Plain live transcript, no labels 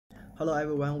Hello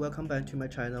everyone, welcome back to my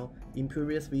channel. In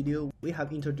previous video, we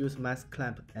have introduced max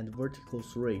clamp and vertical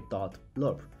three dot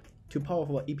loop, two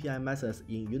powerful API methods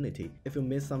in Unity. If you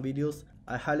missed some videos,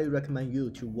 I highly recommend you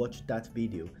to watch that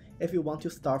video. If you want to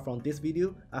start from this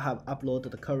video, I have uploaded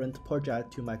the current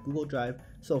project to my Google Drive,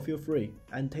 so feel free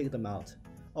and take them out.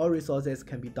 All resources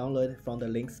can be downloaded from the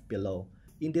links below.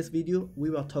 In this video, we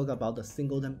will talk about the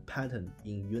Singleton Pattern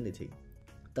in Unity.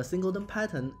 The Singleton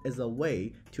Pattern is a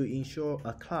way to ensure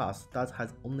a class that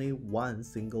has only one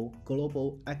single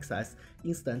global access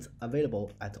instance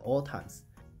available at all times,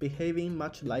 behaving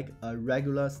much like a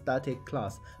regular static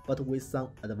class but with some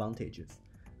advantages.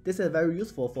 This is very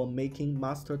useful for making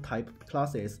master type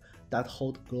classes that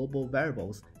hold global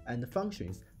variables and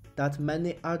functions that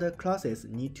many other classes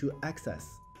need to access.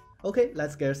 Okay,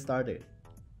 let's get started.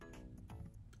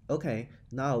 Okay,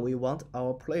 now we want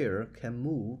our player can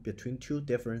move between two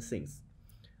different things.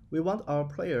 We want our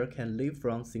player can leave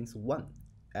from things 1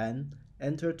 and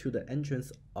enter to the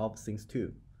entrance of things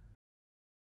 2.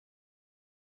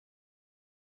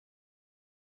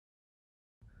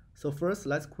 So first,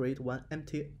 let's create one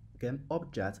empty game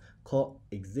object called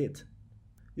Exit.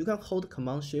 You can hold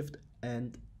Command Shift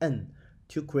and N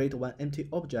to create one empty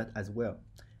object as well.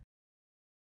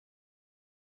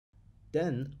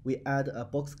 Then we add a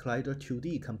box collider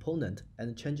 2D component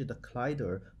and change the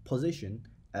collider position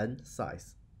and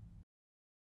size.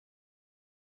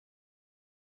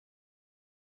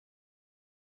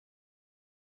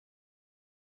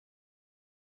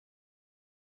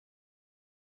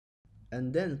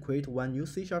 And then create one new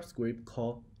C# script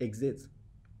called Exit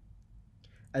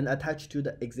and attach to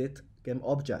the Exit game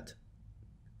object.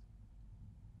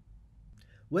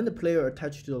 When the player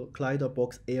attaches to the collider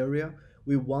box area,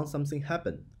 we want something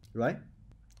happen, right?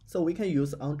 So we can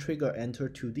use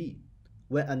onTriggerEnter2D.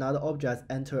 When another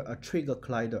object enters a trigger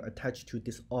collider attached to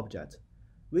this object,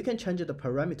 we can change the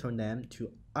parameter name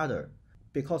to other,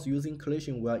 because using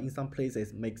collision will in some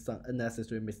places make some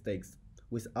unnecessary mistakes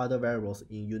with other variables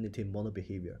in Unity mono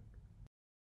behavior.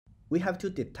 We have to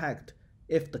detect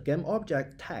if the game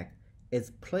object tag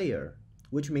is player,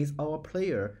 which means our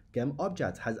player game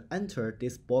object has entered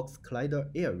this box collider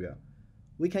area.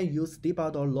 We can use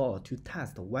debug.log to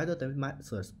test whether the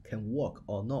methods can work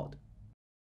or not.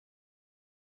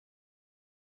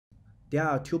 There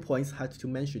are 2 points I had to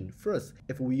mention. First,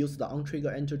 if we use the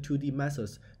onTriggerEnter2D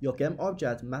methods, your game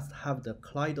object must have the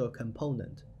collider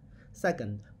component.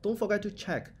 Second, don't forget to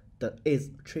check the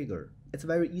is trigger. It's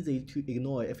very easy to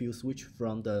ignore if you switch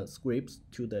from the scripts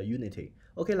to the Unity.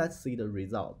 Okay, let's see the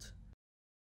result.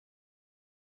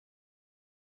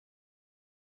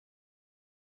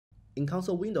 In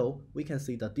console window, we can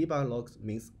see the debug logs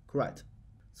means correct.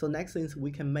 So next thing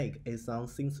we can make is some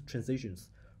things transitions.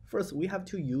 First, we have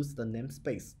to use the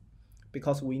namespace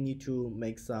because we need to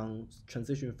make some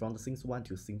transition from the things 1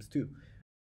 to things 2.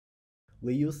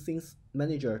 We use things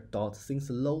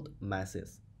manager.thingsLoad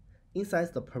methods.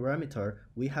 Inside the parameter,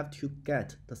 we have to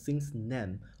get the things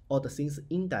name or the things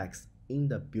index in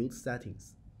the build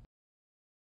settings.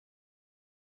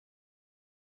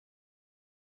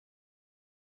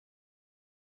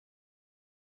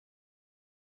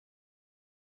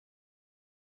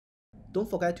 Don't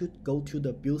forget to go to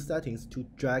the build settings to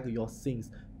drag your things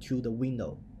to the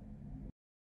window.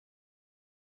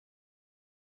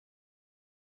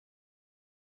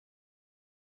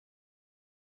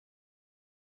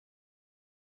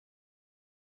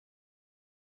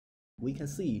 We can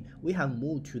see we have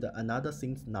moved to the another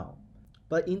things now.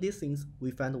 But in these things,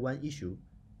 we find one issue.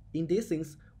 In these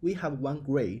things, we have one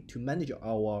gray to manage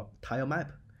our tile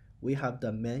map. We have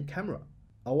the main camera.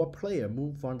 Our player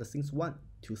moved from the things 1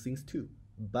 to things 2,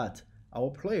 but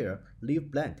our player leave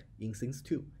blank in things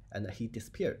 2 and he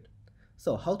disappeared.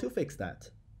 So how to fix that?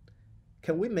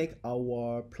 Can we make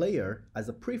our player as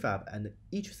a prefab and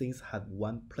each thing have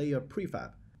one player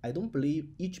prefab? I don't believe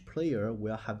each player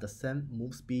will have the same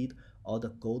move speed or the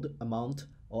gold amount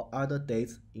or other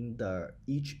dates in the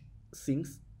each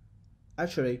things.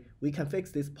 Actually, we can fix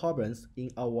these problems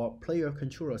in our player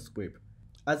controller script.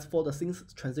 As for the things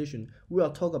transition, we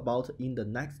will talk about in the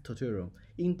next tutorial.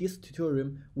 In this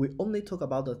tutorial, we only talk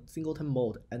about the singleton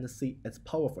mode and see its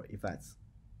powerful effects.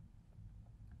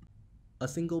 A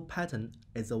single pattern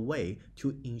is a way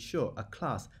to ensure a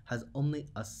class has only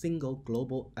a single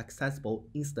global accessible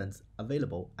instance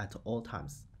available at all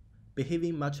times,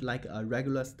 behaving much like a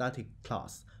regular static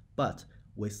class, but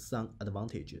with some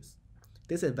advantages.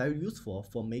 This is very useful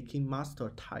for making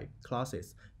master type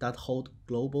classes that hold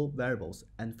global variables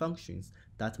and functions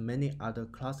that many other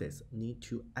classes need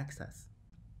to access.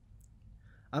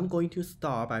 I'm going to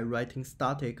start by writing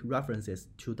static references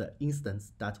to the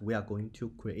instance that we are going to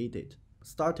create it.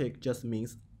 Static just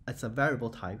means it's a variable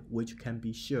type which can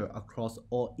be shared across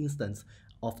all instances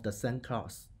of the same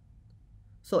class.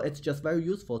 So it's just very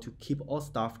useful to keep all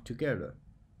stuff together.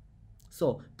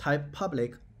 So type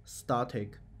public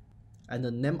static and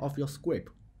the name of your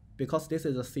script, because this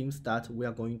is the things that we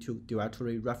are going to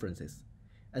directory references,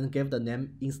 and give the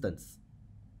name instance.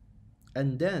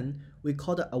 And then we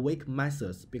call the awake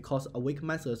methods because awake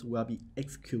methods will be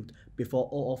executed before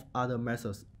all of other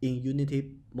methods in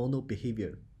Unity mono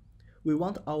behavior. We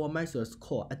want our methods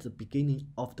called at the beginning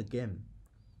of the game.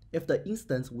 If the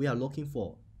instance we are looking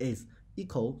for is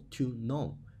equal to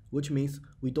none, which means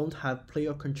we don't have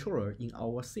player controller in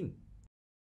our scene,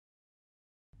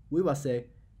 we will say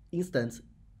instance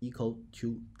equal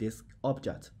to this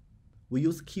object. We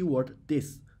use keyword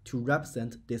this to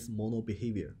represent this mono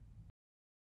behavior.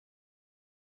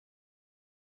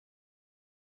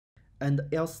 And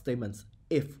else statements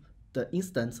if the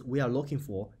instance we are looking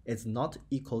for is not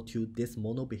equal to this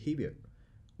mono behavior,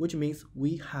 which means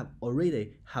we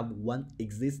already have one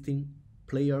existing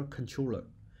player controller.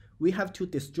 We have to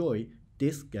destroy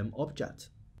this game object,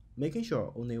 making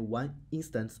sure only one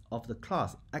instance of the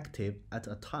class active at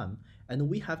a time, and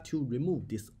we have to remove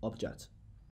this object.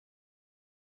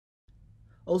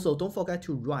 Also, don't forget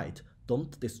to write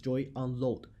don't destroy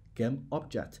unload game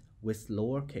object with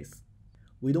lowercase.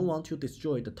 We don't want to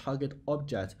destroy the target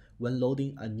object when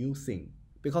loading a new scene,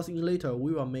 because in later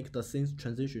we will make the scenes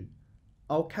transition.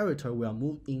 Our character will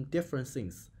move in different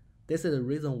scenes. This is the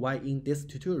reason why in this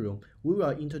tutorial we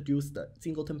will introduce the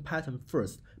Singleton Pattern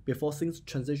first before scenes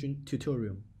transition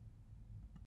tutorial.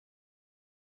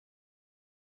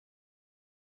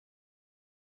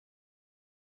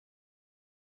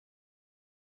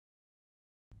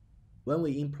 When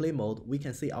we in play mode, we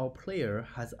can see our player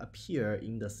has appeared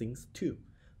in the scenes too,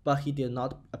 but he did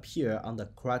not appear on the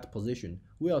correct position.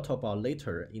 We will talk about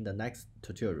later in the next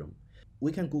tutorial.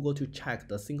 We can Google to check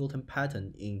the Singleton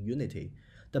pattern in Unity.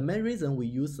 The main reason we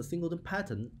use the Singleton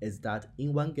pattern is that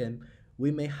in one game,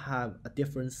 we may have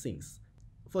different scenes.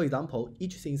 For example,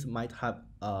 each scene might have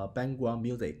background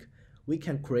music. We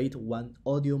can create one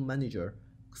audio manager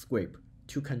script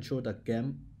to control the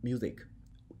game music.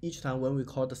 Each time when we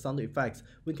call the sound effects,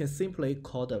 we can simply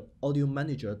call the audio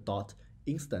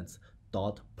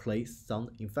manager.instance.play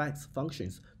sound effects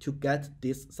functions to get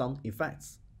these sound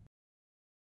effects.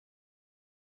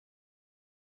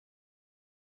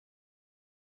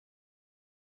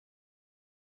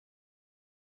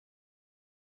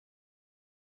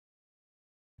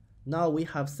 Now we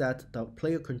have set the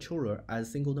player controller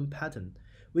as Singleton pattern.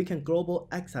 We can global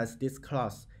access this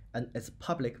class and its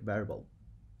public variable.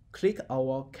 Click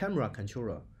our camera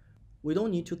controller. We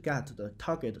don't need to get the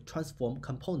target transform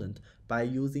component by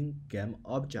using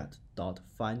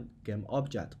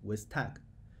GameObject.findGameObject with tag.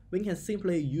 We can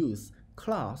simply use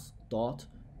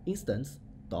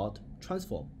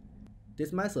class.instance.transform.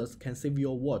 These methods can save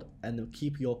your work and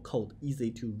keep your code easy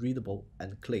to readable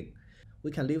and clean.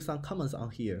 We can leave some comments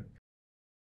on here.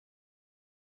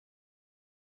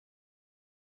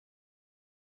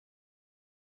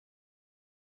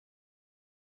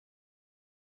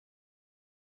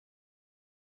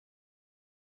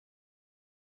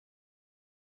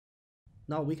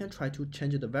 Now we can try to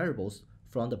change the variables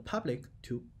from the public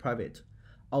to private.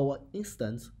 Our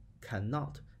instance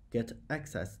cannot get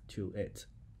access to it.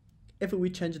 If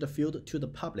we change the field to the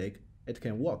public, it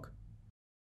can work.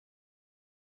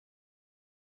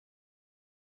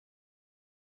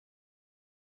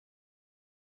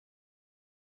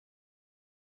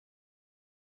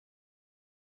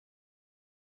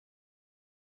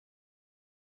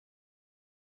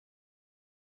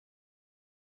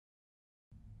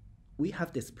 We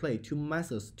have displayed two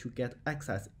methods to get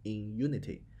access in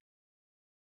Unity.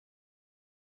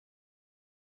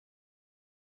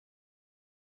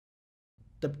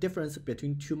 The difference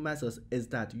between two methods is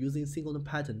that using Singleton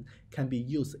pattern can be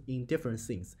used in different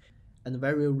things, and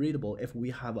very readable if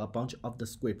we have a bunch of the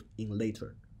script in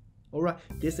later. Alright,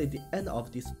 this is the end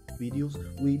of this video.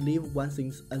 We leave one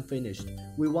thing unfinished.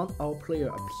 We want our player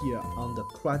appear on the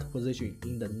correct position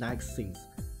in the next scenes.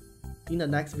 In the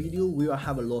next video, we will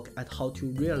have a look at how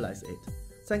to realize it.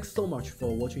 Thanks so much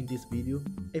for watching this video.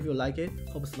 If you like it,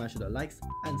 hope smash the likes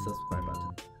and subscribe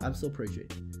button. I'm so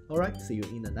appreciate. Alright, see you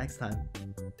in the next time.